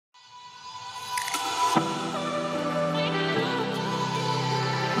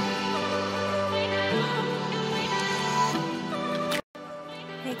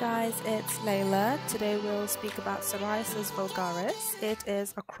guys, it's Layla. Today we'll speak about psoriasis vulgaris. It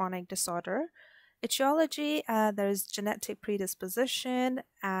is a chronic disorder. Etiology, there is genetic predisposition,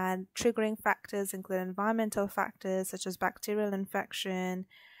 and triggering factors include environmental factors such as bacterial infection,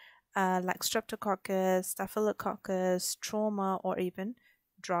 like streptococcus, staphylococcus, trauma, or even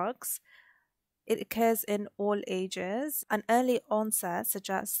drugs. It occurs in all ages. An early onset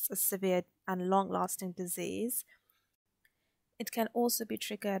suggests a severe and long-lasting disease. It can also be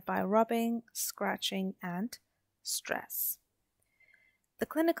triggered by rubbing, scratching, and stress. The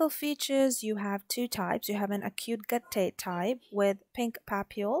clinical features, you have two types. You have an acute guttate type with pink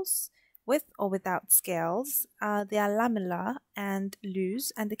papules, with or without scales. They are lamellar and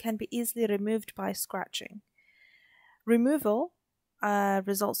loose, and they can be easily removed by scratching. Removal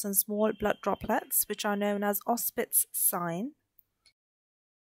results in small blood droplets, which are known as Auspitz sign.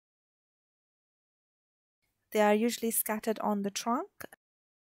 They are usually scattered on the trunk,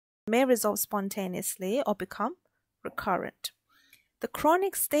 may resolve spontaneously or become recurrent. The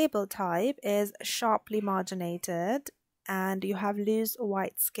chronic stable type is sharply marginated and you have loose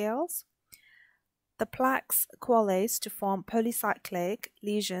white scales. The plaques coalesce to form polycyclic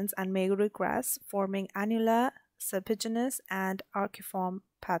lesions and may regress, forming annular, serpiginous, and archiform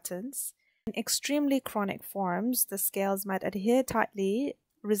patterns. In extremely chronic forms, the scales might adhere tightly,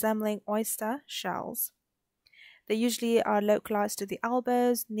 resembling oyster shells. They usually are localized to the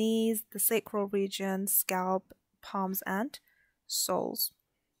elbows, knees, the sacral region, scalp, palms, and soles.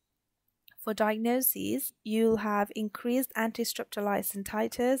 For diagnoses, you'll have increased anti-streptolysin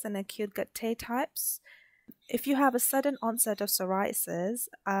titers and acute guttate types. If you have a sudden onset of psoriasis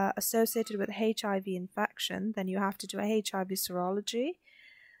associated with HIV infection, then you have to do a HIV serology.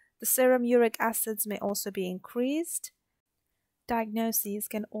 The serum uric acids may also be increased. Diagnoses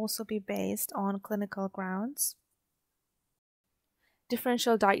can also be based on clinical grounds.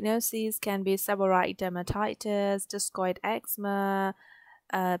 Differential diagnoses can be seborrheic dermatitis, discoid eczema,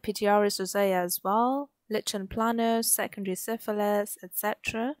 pityriasis rosacea as well, lichen planus, secondary syphilis,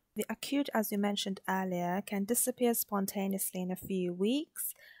 etc. The acute, as we mentioned earlier, can disappear spontaneously in a few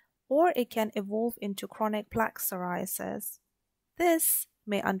weeks, or it can evolve into chronic plaque psoriasis. This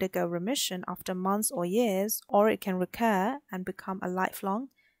may undergo remission after months or years, or it can recur and become a lifelong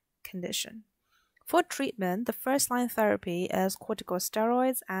condition. For treatment, the first-line therapy is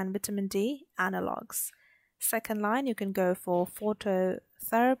corticosteroids and vitamin D analogs. Second line, you can go for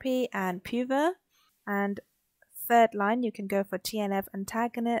phototherapy and PUVA. And third line, you can go for TNF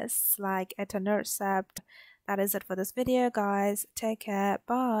antagonists like etanercept. That is it for this video, guys. Take care.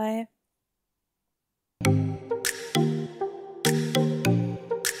 Bye.